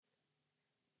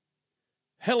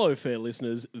Hello, fair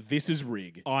listeners. This is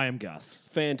Rig. I am Gus.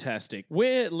 Fantastic.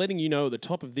 We're letting you know at the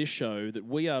top of this show that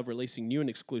we are releasing new and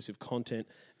exclusive content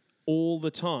all the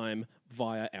time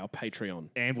via our Patreon.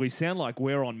 And we sound like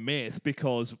we're on meth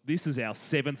because this is our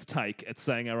 7th take at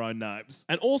saying our own names.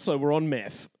 And also, we're on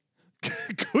meth.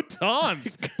 Good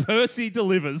times. Percy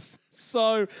delivers.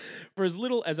 So, for as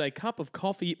little as a cup of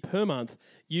coffee per month,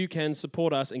 you can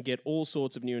support us and get all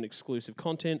sorts of new and exclusive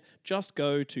content. Just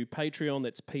go to Patreon,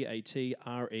 that's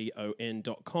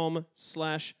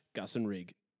patreon.com/Gus and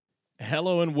Rig.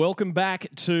 Hello and welcome back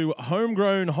to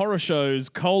Homegrown Horror Shows,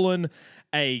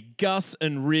 a Gus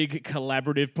and Rig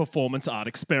collaborative performance art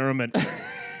experiment.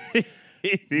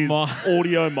 It is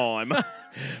audio mime.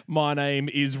 My name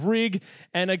is Rig,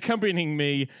 and accompanying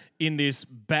me in this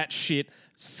batshit,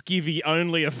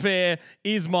 skivvy-only affair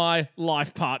is my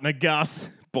life partner, Gus.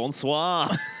 Bonsoir.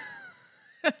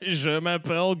 Je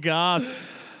m'appelle Gus.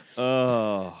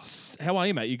 How are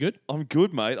you, mate? You good? I'm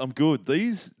good, mate. I'm good.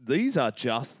 These are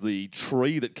just the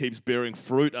tree that keeps bearing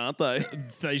fruit, aren't they?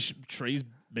 Trees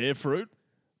bear fruit?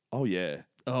 Oh, yeah.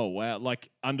 Oh, wow. Like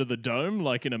under the dome,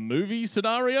 like in a movie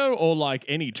scenario, or like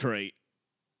any tree?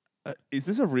 Is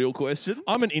this a real question?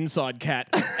 I'm an inside cat.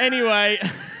 Anyway.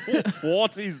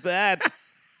 What is that?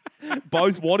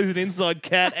 Both what is an inside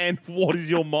cat and what is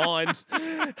your mind?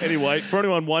 Anyway, for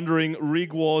anyone wondering,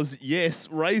 Rig was, yes,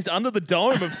 raised under the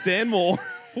dome of Stanmore,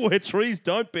 where trees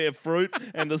don't bear fruit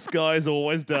and the sky is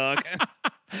always dark.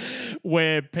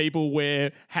 Where people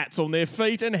wear hats on their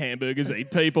feet and hamburgers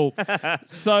eat people.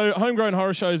 So, Homegrown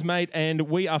Horror Shows, mate, and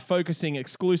we are focusing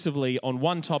exclusively on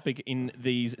one topic in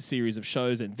these series of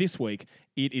shows, and this week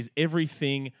it is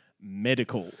everything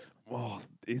medical. Oh,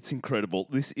 it's incredible.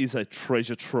 This is a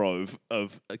treasure trove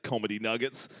of comedy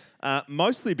nuggets,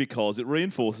 mostly because it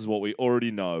reinforces what we already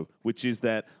know, which is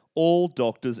that all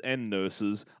doctors and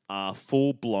nurses are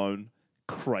full-blown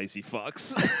crazy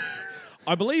fucks.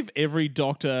 I believe every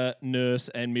doctor, nurse,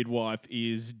 and midwife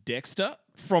is Dexter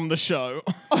from the show.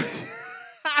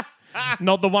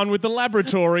 Not the one with the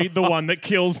laboratory, the one that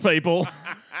kills people.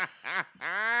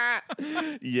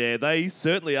 Yeah, they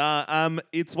certainly are.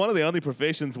 It's one of the only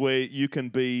professions where you can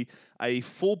be a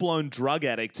full-blown drug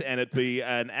addict and it be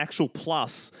an actual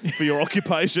plus for your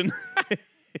occupation.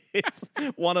 It's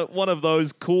one of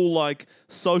those cool, like,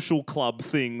 social club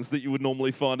things that you would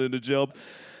normally find in a job.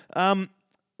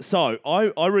 So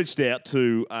I reached out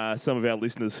to some of our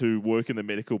listeners who work in the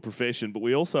medical profession, but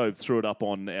we also threw it up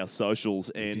on our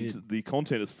socials and the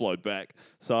content has flowed back.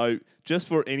 So just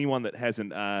for anyone that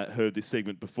hasn't heard this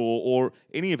segment before or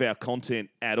any of our content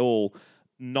at all,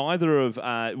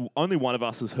 only one of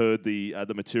us has heard the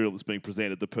material that's being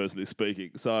presented, the person who's speaking.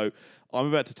 So I'm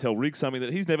about to tell Rig something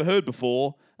that he's never heard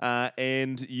before,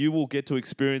 and you will get to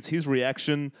experience his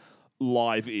reaction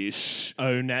live-ish.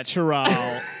 Oh, natural.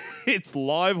 It's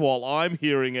live while I'm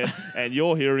hearing it and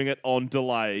you're hearing it on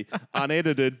delay.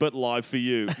 Unedited, but live for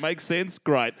you. Makes sense?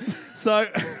 Great. So,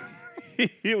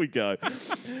 here we go.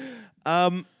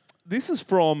 This is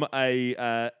from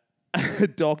a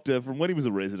doctor from when he was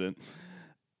a resident.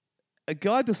 A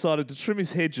guy decided to trim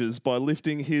his hedges by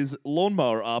lifting his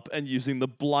lawnmower up and using the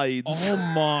blades. Oh,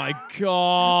 my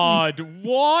God.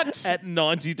 What? At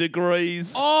 90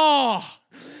 degrees. Oh.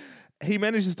 He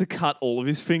manages to cut all of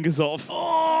his fingers off.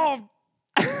 Oh.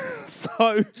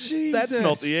 So Jesus. That's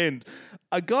not the end.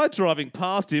 A guy driving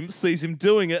past him sees him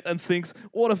doing it and thinks,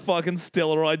 what a fucking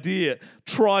stellar idea.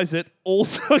 Tries it,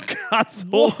 also cuts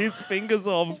all his fingers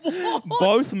off. What?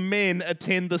 Both men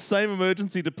attend the same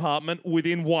emergency department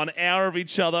within 1 hour of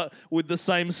each other with the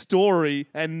same story,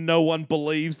 and no one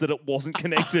believes that it wasn't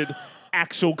connected.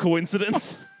 Actual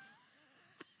coincidence.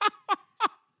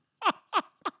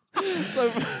 So,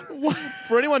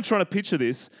 for anyone trying to picture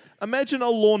this, imagine a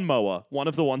lawnmower, one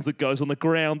of the ones that goes on the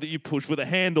ground that you push with a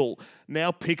handle.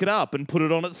 Now pick it up and put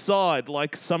it on its side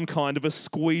like some kind of a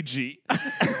squeegee.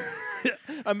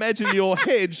 Imagine your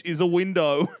hedge is a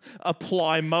window.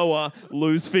 Apply mower,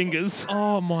 lose fingers.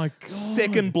 Oh, my God.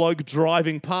 Second bloke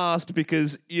driving past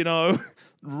because,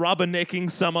 rubbernecking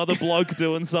some other bloke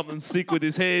doing something sick with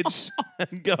his hedge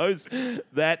and goes,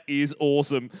 that is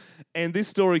awesome. And this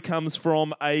story comes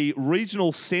from a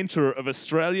regional centre of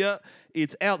Australia.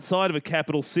 It's outside of a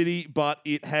capital city, but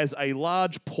it has a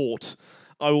large port.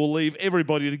 I will leave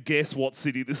everybody to guess what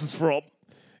city this is from.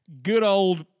 Good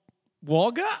old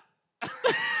Wagga?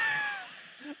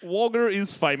 Wagga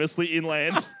is famously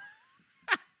inland.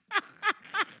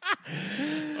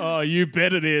 Oh, you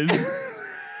bet it is.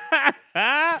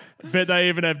 Bet they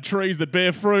even have trees that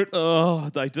bear fruit. Oh,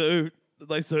 they do.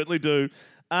 They certainly do.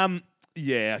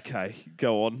 Yeah, okay.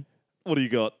 Go on. What do you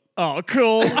got? Oh,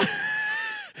 cool.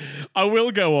 I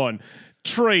will go on.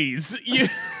 trees. You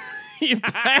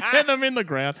plant them in the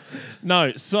ground.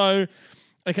 No, so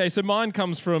mine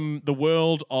comes from the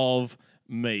world of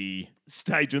me.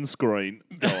 Stage and screen.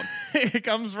 Go on. It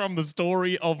comes from the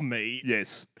story of me.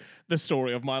 Yes. The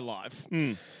story of my life.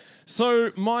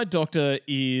 So my doctor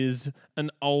is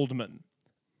an old man.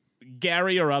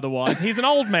 Gary or otherwise. He's an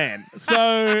old man.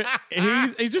 So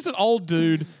he's just an old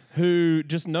dude who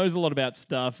just knows a lot about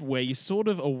stuff where you sort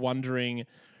of are wondering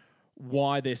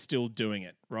why they're still doing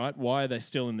it, right? Why are they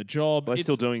still in the job? Are they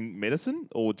still doing medicine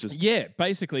or just... Yeah,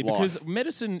 basically, life? because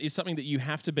medicine is something that you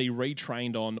have to be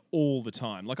retrained on all the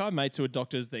time. Like, I have mates who are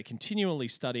doctors, they're continually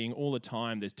studying all the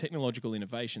time. There's technological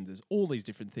innovations. There's all these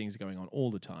different things going on all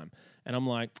the time. And I'm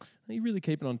like, are you really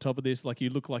keeping on top of this? Like,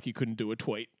 you look like you couldn't do a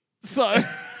tweet. So...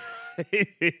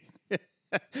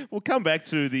 We'll come back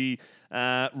to the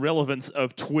relevance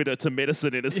of Twitter to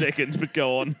medicine in a second, but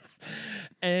go on.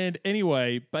 And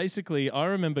anyway, basically, I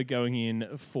remember going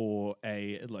in for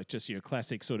just your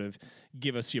classic sort of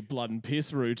give us your blood and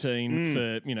piss routine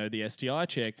for, the STI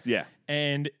check. Yeah.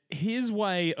 And his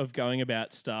way of going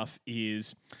about stuff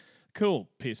is, cool,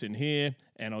 piss in here,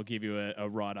 and I'll give you a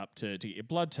ride up to get your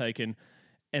blood taken.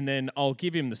 And then I'll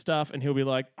give him the stuff, and he'll be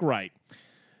like, great.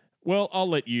 Well, I'll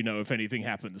let you know if anything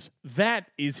happens. That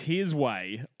is his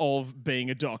way of being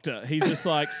a doctor. He's just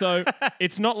like, so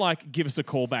it's not like give us a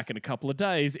call back in a couple of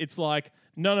days. It's like,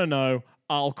 no,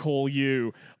 I'll call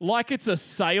you. Like it's a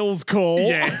sales call.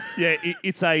 Yeah,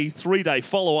 it's a 3-day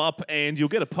follow-up and you'll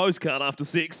get a postcard after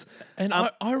 6. And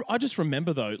I just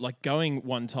remember, though, like going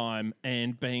one time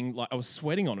and being like, I was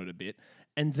sweating on it a bit.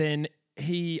 And then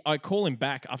I call him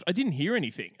back after I didn't hear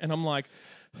anything. And I'm like...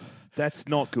 That's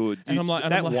not good. And I'm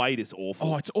like, weight is awful.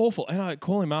 Oh, it's awful. And I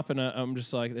call him up and I'm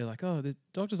just like, they're like, oh, the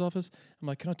doctor's office. I'm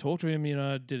like, can I talk to him?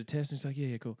 I did a test. And he's like,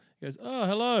 yeah, cool. He goes, oh,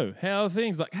 hello. How are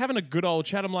things? Like having a good old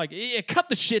chat. I'm like, yeah, cut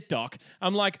the shit, doc.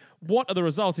 I'm like, what are the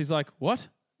results? He's like, what?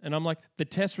 And I'm like, the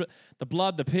test, the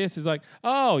blood, the piss. He's like,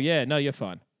 oh, yeah, no, you're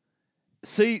fine.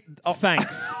 See,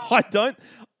 thanks. I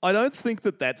don't think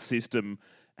that system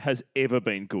has ever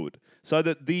been good. So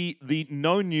that the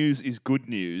no news is good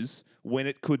news when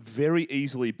it could very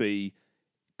easily be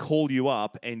call you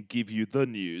up and give you the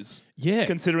news. Yeah.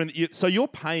 Considering that so you're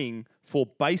paying for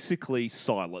basically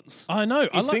silence. I know.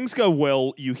 If things go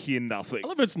well, you hear nothing. I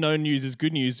love it's no news is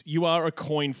good news. You are a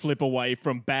coin flip away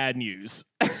from bad news.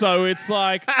 So it's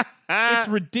like, it's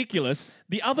ridiculous.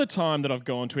 The other time that I've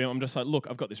gone to him, I'm just like, look,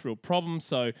 I've got this real problem.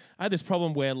 So I had this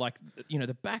problem where like,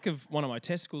 the back of one of my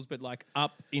testicles, but like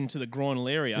up into the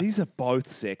groinal area. These are both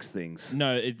sex things.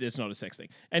 No, it's not a sex thing.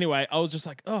 Anyway, I was just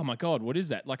like, oh my God, what is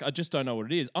that? Like, I just don't know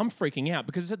what it is. I'm freaking out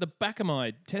because it's at the back of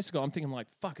my testicle. I'm thinking like,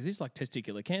 fuck, is this like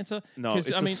testicular cancer? No, it's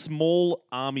a small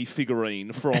army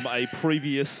figurine from a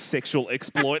previous sexual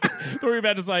exploit. We were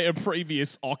about to say a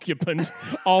previous occupant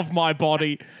of my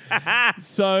body.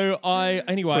 So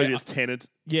previous tenant.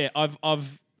 Yeah,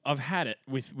 I've had it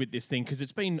with this thing because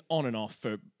it's been on and off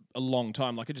for a long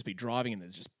time. Like I'd just be driving and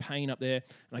there's just pain up there.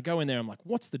 And I go in there, I'm like,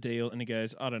 what's the deal? And he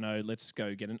goes, I don't know, let's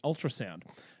go get an ultrasound.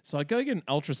 So I go get an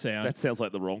ultrasound. That sounds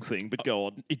like the wrong thing, but go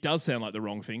on. It does sound like the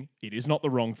wrong thing. It is not the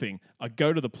wrong thing. I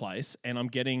go to the place and I'm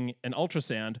getting an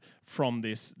ultrasound from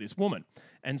this woman.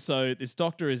 And so this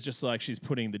doctor is just like, she's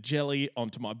putting the jelly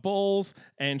onto my balls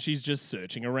and she's just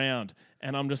searching around.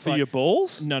 And I'm just For your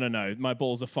balls? No. My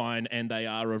balls are fine and they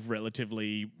are of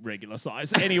relatively regular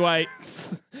size. Anyway.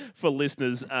 For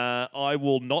listeners, I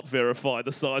will not verify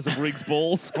the size of Rig's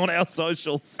balls on our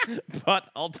socials, but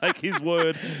I'll take his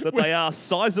word that they are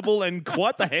sizable and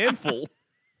quite the handful.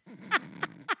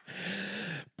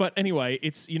 But anyway,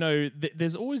 it's,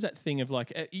 there's always that thing of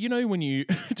like, when you,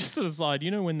 just an aside,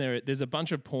 when there's a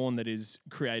bunch of porn that is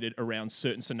created around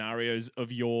certain scenarios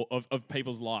of of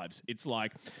people's lives. It's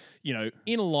like, in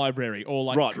a library or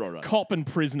like right. cop and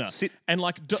prisoner. And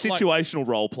like situational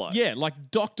role play. Yeah,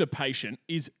 like doctor patient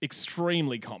is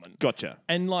extremely common. Gotcha.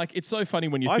 And like, it's so funny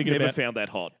when you I've think about... I've never found that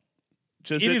hot.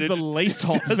 It is the least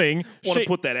hot thing. Want to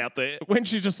put that out there. When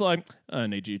she's just like, I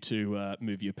need you to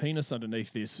move your penis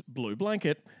underneath this blue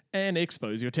blanket and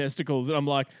expose your testicles. And I'm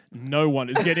like, no one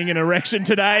is getting an erection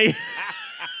today.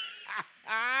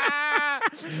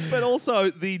 But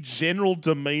also the general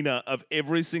demeanour of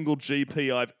every single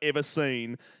GP I've ever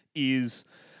seen is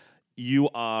you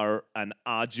are an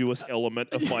arduous element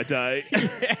of my day.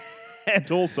 And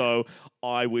also,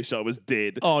 I wish I was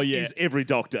dead. Oh, yeah. Is every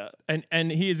doctor.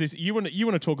 And here's this. You want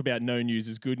to talk about no news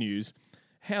is good news.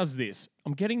 how's this?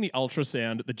 I'm getting the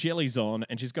ultrasound, the jelly's on,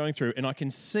 and she's going through, and I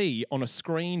can see on a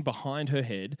screen behind her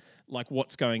head, like,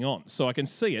 what's going on. So I can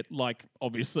see it like,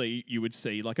 obviously, you would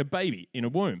see, like, a baby in a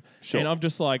womb. Sure. And I'm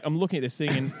just like, I'm looking at this thing,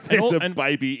 and... There's a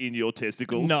baby in your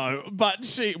testicles. No, but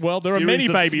there are Series many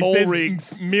of babies. small There's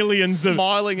rigs millions of...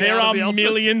 smiling There out are of the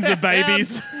millions of ultrasound.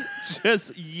 babies.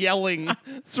 Just yelling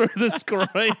through the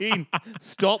screen.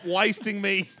 Stop wasting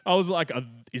me. I was like,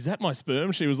 is that my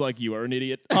sperm? She was like, you are an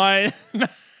idiot.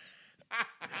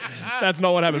 That's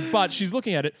not what happened. But she's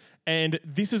looking at it, and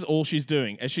this is all she's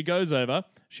doing. As she goes over,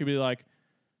 she'll be like,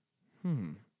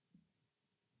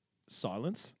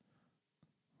 silence.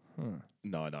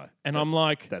 No. And I'm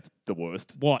like, That's the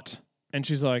worst. what? And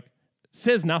she's like,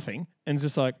 says nothing, and is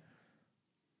just like,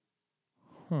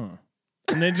 And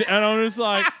I'm just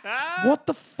like, what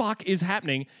the fuck is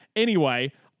happening?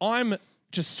 Anyway, I'm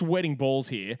just sweating balls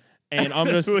here, and I'm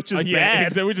just... Which is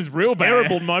bad. Which is real bad.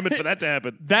 Terrible moment for that to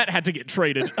happen. That had to get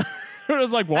treated. I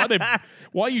was like, why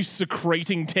are you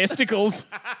secreting testicles?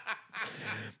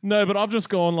 No, but I've just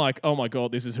gone like, oh my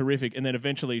God, this is horrific. And then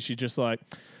eventually she's just like,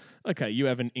 okay, you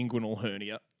have an inguinal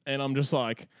hernia. And I'm just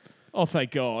like, oh,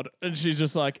 thank God. And she's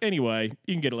just like, anyway,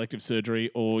 you can get elective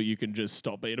surgery or you can just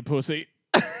stop being a pussy.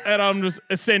 And I'm just,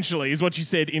 essentially, is what she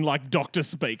said in like doctor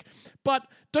speak. But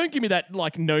don't give me that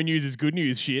like no news is good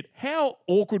news shit. How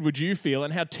awkward would you feel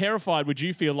and how terrified would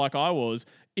you feel like I was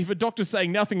if a doctor's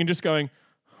saying nothing and just going,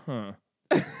 huh?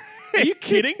 Are you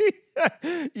kidding?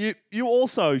 You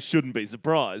also shouldn't be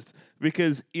surprised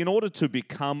because in order to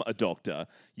become a doctor,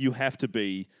 you have to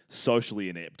be socially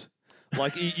inept.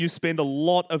 Like you spend a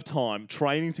lot of time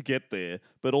training to get there,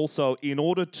 but also in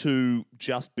order to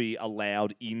just be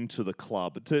allowed into the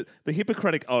club. The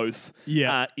Hippocratic Oath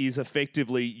is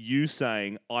effectively you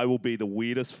saying, I will be the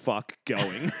weirdest fuck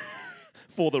going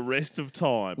for the rest of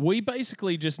time. We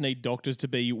basically just need doctors to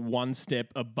be one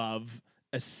step above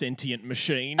a sentient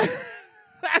machine.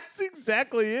 That's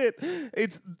exactly it.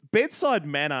 It's bedside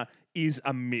manner is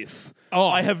a myth. Oh,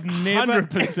 I have never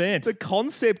 100%. The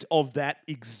concept of that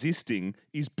existing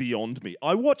is beyond me.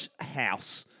 I watch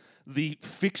House, the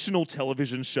fictional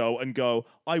television show, and go,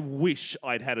 I wish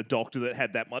I'd had a doctor that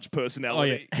had that much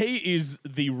personality. Oh, yeah. He is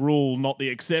the rule, not the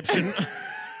exception.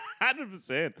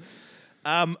 100%.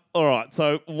 All right,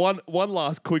 so one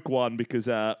last quick one because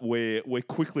we're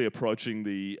quickly approaching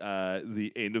the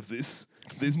end of this.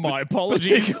 My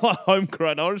apologies. Particular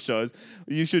homegrown horror shows.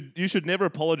 You should never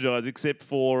apologise except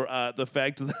for the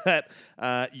fact that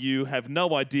you have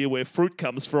no idea where fruit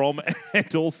comes from,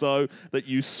 and also that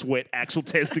you sweat actual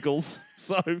testicles.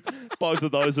 So both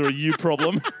of those are a you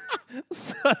problem.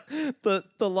 So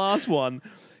the last one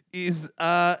is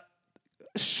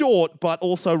short, but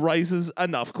also raises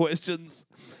enough questions.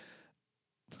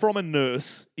 From a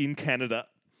nurse in Canada.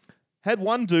 Had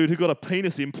one dude who got a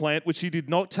penis implant, which he did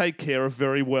not take care of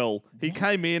very well. He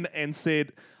came in and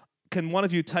said, can one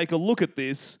of you take a look at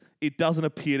this? It doesn't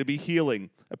appear to be healing.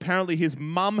 Apparently his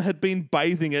mum had been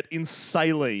bathing it in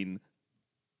saline.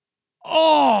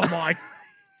 Oh, my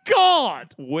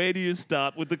God. Where do you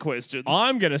start with the questions?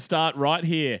 I'm going to start right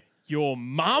here. Your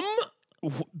mum?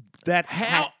 That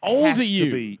How old has are you?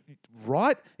 to be,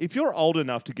 right? If you're old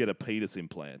enough to get a penis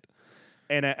implant,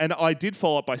 and I did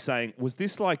follow up by saying, was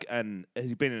this like has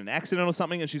he been in an accident or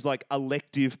something? And she's like,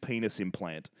 elective penis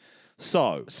implant.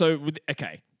 So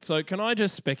can I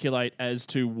just speculate as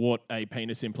to what a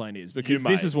penis implant is? Because You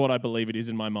this may. is what I believe it is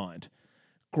in my mind.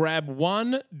 Grab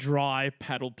one dry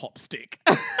paddle pop stick.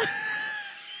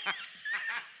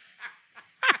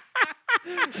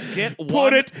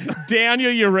 Put it down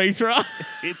your urethra.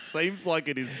 It seems like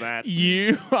it is that.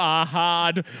 You are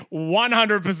hard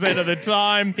 100% of the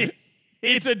time.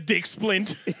 It's a dick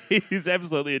splint. It is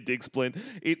absolutely a dick splint.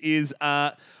 It is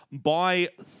buy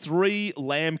 3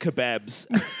 lamb kebabs.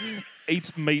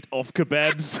 Eat meat off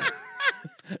kebabs.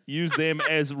 Use them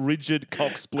as rigid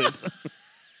cock splint.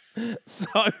 So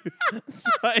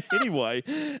anyway,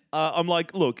 I'm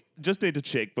like, look, just need to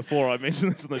check before I mention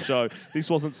this on the show. This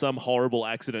wasn't some horrible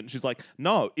accident. She's like,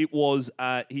 no, it was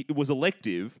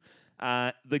elective.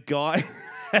 The guy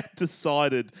had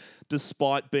decided,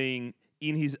 despite being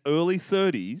in his early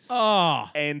 30s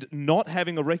and not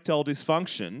having erectile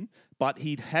dysfunction, but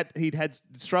he'd had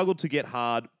struggled to get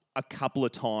hard a couple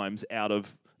of times out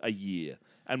of a year.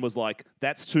 And was like,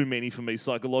 that's too many for me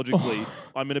psychologically.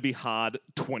 I'm going to be hard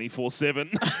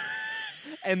 24/7.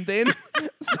 And then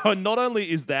So not only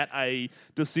is that a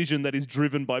decision that is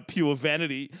driven by pure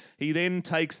vanity, he then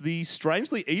takes the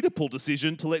strangely Oedipal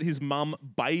decision to let his mum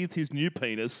bathe his new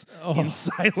penis in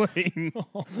saline,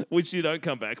 which you don't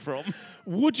come back from.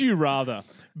 Would you rather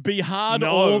be hard No.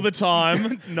 all the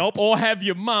time Nope. or have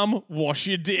your mum wash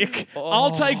your dick?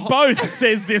 I'll take both,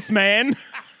 says this man.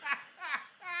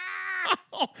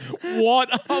 What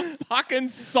a fucking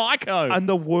psycho. And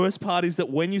the worst part is that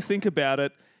when you think about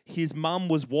it, his mum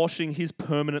was washing his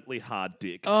permanently hard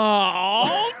dick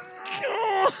Oh,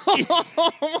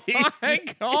 my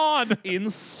God. in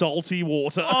salty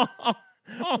water.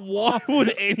 Why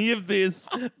would any of this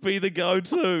be the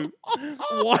go-to?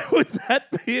 Why would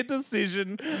that be a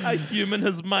decision a human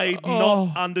has made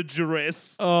not under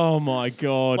duress? Oh, my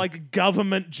God. Like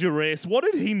government duress. What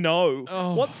did he know?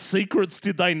 What secrets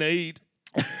did they need?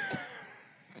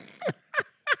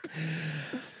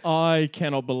 I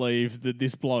cannot believe that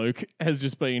this bloke has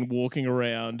just been walking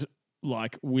around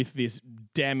like with this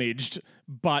damaged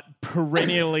but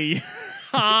perennially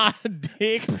hard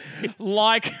dick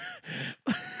like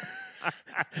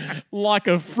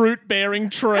a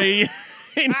fruit-bearing tree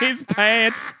in his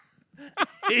pants.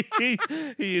 He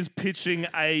is pitching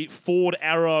a Ford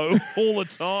Arrow all the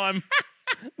time.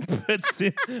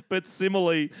 But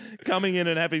similarly, coming in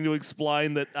and having to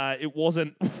explain that it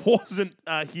wasn't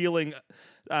healing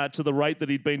to the rate that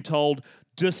he'd been told,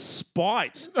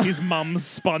 despite his mum's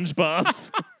sponge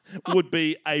baths, would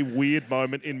be a weird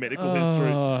moment in medical history.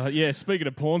 Yeah, speaking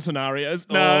of porn scenarios.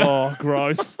 No. Oh,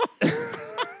 gross.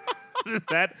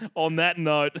 On that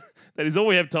note, that is all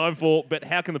we have time for. But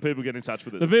how can the people get in touch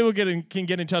with us? The people can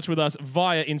get in touch with us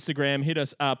via Instagram. Hit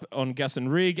us up on Gus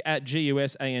and Rig at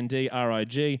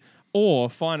GUSANDRIG, or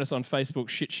find us on Facebook,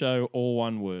 Shit Show, all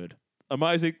one word.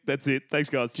 Amazing. That's it. Thanks,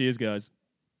 guys. Cheers, guys.